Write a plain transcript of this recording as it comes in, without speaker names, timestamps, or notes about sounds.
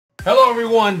Hello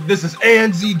everyone, this is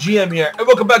ANZGM here, and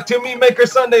welcome back to Me Maker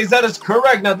Sundays. That is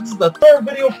correct. Now this is the third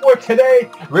video for today.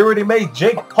 We already made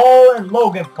Jake Paul and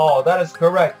Logan Paul. That is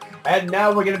correct. And now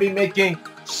we're going to be making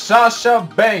Sasha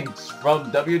Banks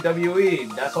from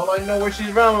WWE. That's all I know where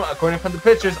she's from, according from the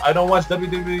pictures. I don't watch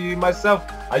WWE myself.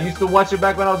 I used to watch it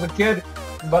back when I was a kid,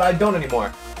 but I don't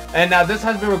anymore. And now this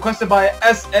has been requested by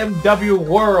SMW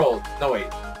World. No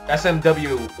wait,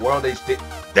 SMW World HD.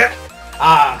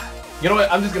 You know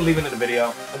what? I'm just gonna leave it in the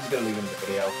video. To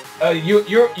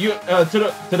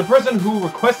the person who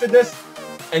requested this,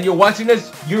 and you're watching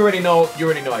this, you already know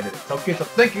I did it. Okay, so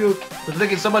thank you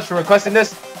so much for requesting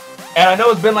this. And I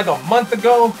know it's been like a month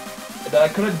ago that I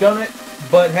could have done it,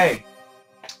 but hey,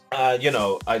 you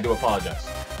know, I do apologize.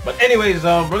 But anyways,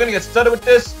 we're gonna get started with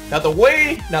this. Now the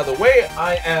way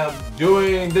I am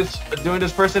doing this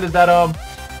person is that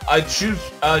I choose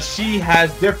she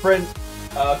has different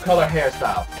color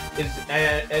hairstyle.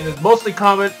 And is mostly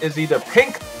common is either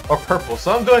pink or purple.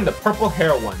 So I'm doing the purple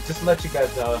hair one, just to let you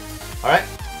guys know. Alright?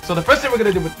 So the first thing we're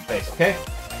gonna do with the face, okay?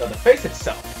 So the face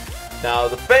itself. Now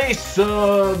the face,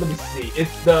 let me see.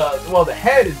 It's the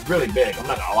head is really big, I'm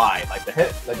not gonna lie. Like the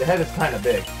head is kinda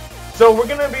big. So we're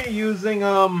gonna be using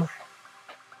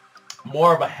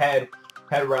more of a head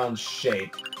round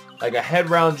shape. Like a head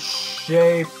round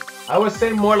shape. I would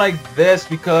say more like this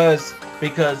because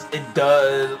it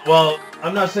does, well,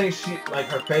 I'm not saying she, like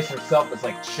her face herself is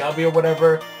like chubby or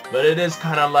whatever, but it is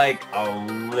kind of like a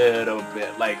little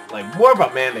bit like more of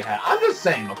a manly head. I'm just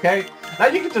saying, okay? Now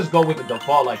you can just go with the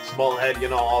default like small head, you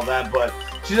know, all that, but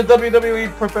she's a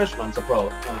WWE professional, it's a pro,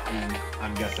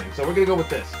 I'm guessing. So we're gonna go with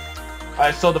this.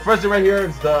 Alright, so the first thing right here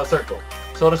is the circle.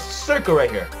 So the circle right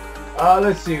here.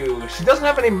 Let's see. She doesn't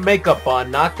have any makeup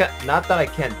on, not that I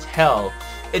can tell.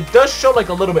 It does show like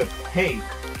a little bit pink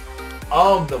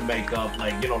of the makeup,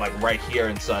 like, you know, like right here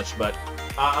and such, but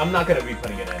I'm not gonna be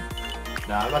putting it in.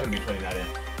 No, I'm not gonna be putting that in.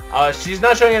 She's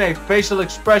not showing any facial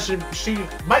expression. She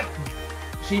might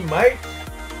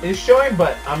is showing,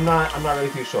 but I'm not really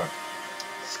too sure.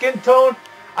 Skin tone,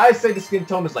 I say the skin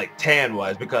tone is like tan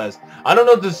wise, because I don't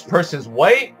know if this person's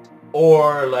white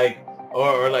or like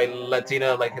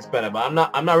Latina, like Hispanic, but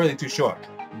I'm not really too sure.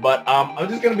 But I'm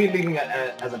just gonna be leaving it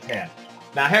as a tan.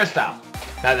 Now hairstyle.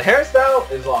 Now the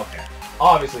hairstyle is long hair.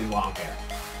 Obviously long hair.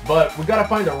 But we gotta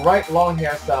find the right long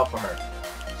hairstyle for her.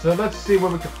 So let's see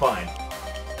what we can find.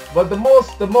 But the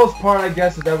most part, I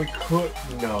guess, is that we could,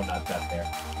 no, not that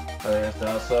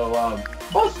hairstyle. So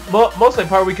mostly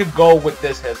part we could go with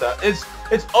this hairstyle.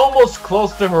 It's almost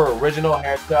close to her original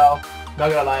hairstyle.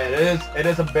 Not gonna lie, it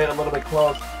is a little bit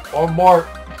close, or more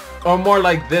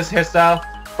like this hairstyle.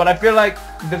 But I feel like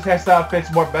this hairstyle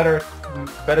fits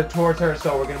better towards her,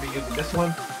 so we're gonna be using this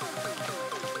one.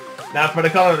 Now for the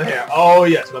color of the hair. Oh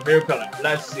yes, my favorite color.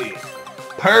 Let's see.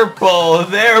 Purple.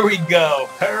 There we go.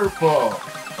 Purple.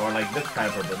 Or like this kind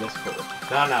of purple. This purple.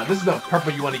 No. This is the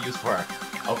purple you want to use for her.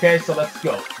 Okay, so let's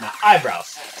go. Now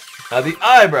eyebrows. Now the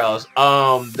eyebrows.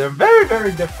 They're very,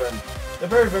 very different. They're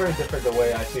very, very different the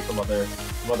way I see from other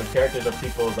characters or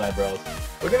people's eyebrows.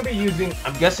 We're gonna be using,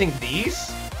 I'm guessing,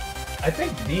 these. I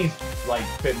think these like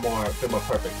fit more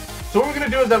perfect. So what we're gonna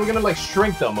do is that we're gonna like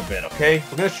shrink them a bit, okay?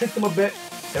 We're gonna shrink them a bit,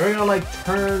 and we're gonna like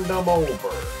turn them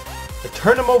over.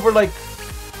 Turn them over like,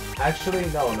 actually,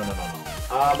 no.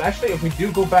 Actually, if we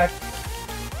do go back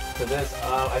to this,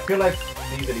 I feel like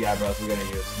these are the eyebrows we're gonna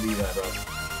use. These eyebrows.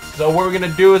 So what we're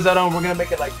gonna do is that we're gonna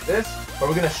make it like this, but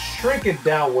we're gonna shrink it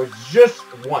downwards just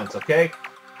once, okay?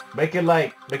 Make it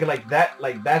like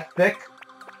that thick.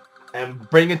 And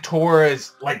bring it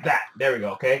towards like that. There we go.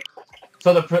 Okay.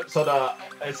 So the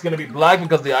it's gonna be black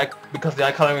because the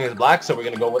eye coloring is black. So we're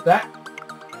gonna go with that.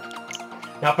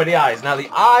 Now for the eyes. Now the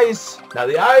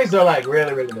eyes are like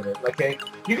really, really good. Okay.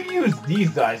 You can use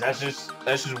these eyes. That's just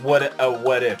what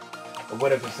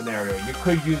if scenario. You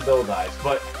could use those eyes,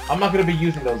 but I'm not gonna be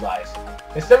using those eyes.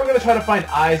 Instead, we're gonna try to find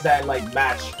eyes that like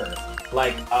match her.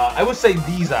 Like I would say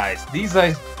these eyes. These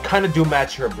eyes kind of do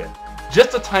match her a bit,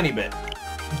 just a tiny bit.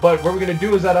 But what we're gonna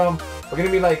do is that we're gonna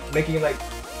be like making it like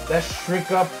that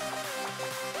shrink up,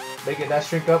 but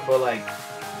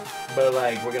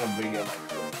like we're gonna bring it like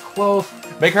close,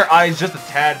 make her eyes just a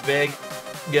tad big,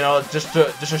 you know, just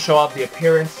to show off the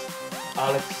appearance.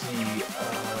 Let's see,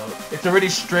 it's already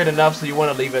straight enough, so you want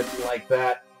to leave it like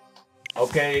that.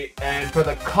 Okay, and for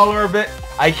the color of it,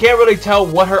 I can't really tell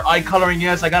what her eye coloring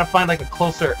is. I gotta find like a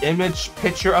closer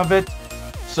picture of it.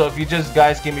 So if you just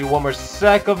guys give me one more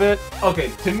sec of it.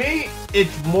 Okay, to me,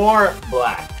 it's more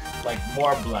black. Like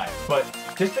more black. But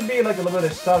just to be like a little bit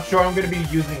of stuff, sure, I'm going to be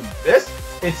using this.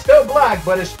 It's still black,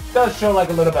 but it does show like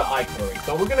a little bit of eye coloring.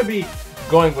 So we're going to be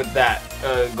going with that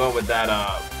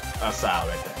style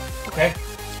right there. Okay.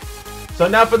 So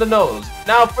now for the nose.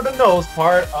 Now for the nose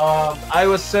part, I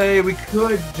would say we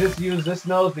could just use this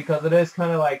nose because it is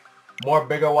kind of like more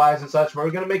bigger wise and such. But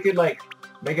we're gonna make it like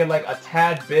a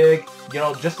tad big, you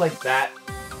know, just like that.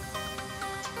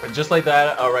 Just like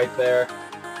that, right there.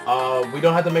 We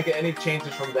don't have to make any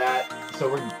changes from that, so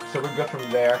we're good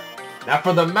from there. Now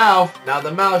for the mouth. Now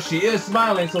the mouth, she is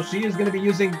smiling, so she is gonna be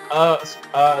using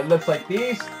lips like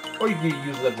these, or you can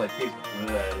use lips like these.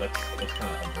 Lips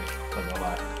kind of ugly, a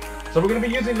lot. So we're gonna be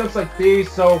using lips like these.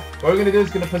 So what we're gonna do is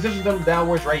gonna position them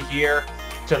downwards right here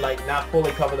to like not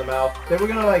fully cover the mouth. Then we're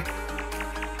gonna like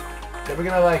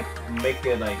make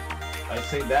it like I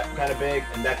say that kind of big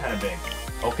and that kind of big.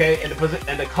 Okay, and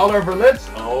the color of her lips,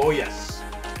 oh yes,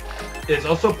 it's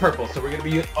also purple. So we're gonna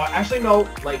be actually no,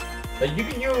 like you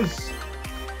can use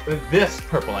this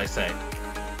purple. I say,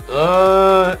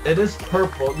 it is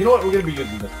purple. You know what? We're gonna be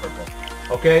using this purple.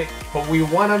 Okay, but we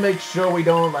want to make sure we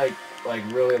don't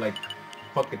really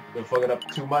fuck it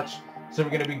up too much. So we're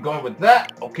gonna be going with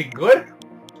that. Okay, good.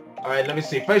 All right, let me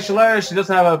see. Facial hair. She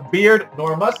doesn't have a beard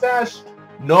nor a mustache.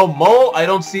 No mole. I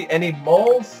don't see any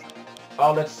moles.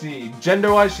 Let's see.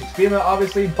 Gender-wise, she's female,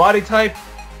 obviously. Body type.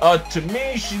 To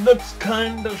me, she looks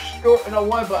kind of short and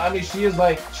wide, but I mean, she's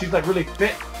like really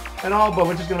fit and all. But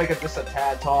we're just gonna make it just a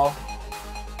tad tall,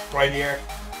 right here.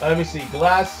 Let me see.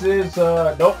 Glasses.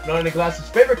 Nope, not any glasses.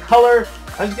 Favorite color.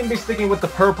 I'm just gonna be sticking with the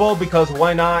purple because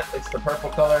why not? It's the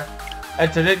purple color.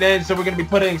 And to nickname, so we're gonna be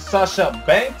putting Sasha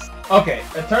Banks. Okay,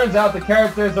 it turns out the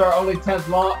characters are only 10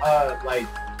 long, like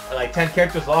 10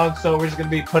 characters long, so we're just gonna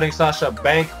be putting Sasha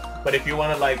Bank. But if you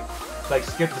wanna like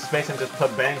skip the space and just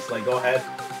put Banks, like go ahead.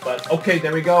 But okay,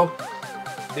 there we go.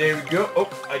 There we go. Oh,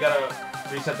 I gotta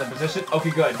reset the position.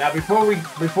 Okay, good. Now before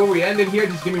we end it here,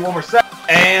 just give me one more sec.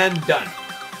 And done.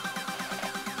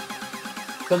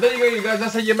 So there you go, you guys.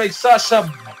 That's how you make Sasha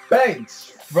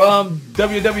Banks from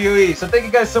WWE. So thank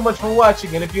you guys so much for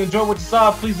watching. And if you enjoyed what you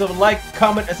saw, please leave a like,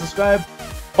 comment, and subscribe.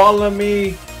 Follow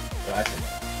me.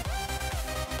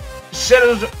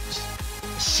 Share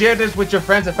this with your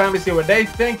friends and family. See what they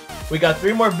think. We got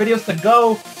 3 more videos to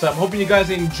go. So I'm hoping you guys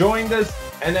are enjoying this.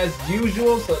 And as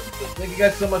usual, so thank you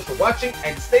guys so much for watching.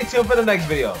 And stay tuned for the next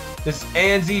video. This is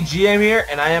ANZGM here,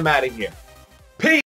 and I am out of here.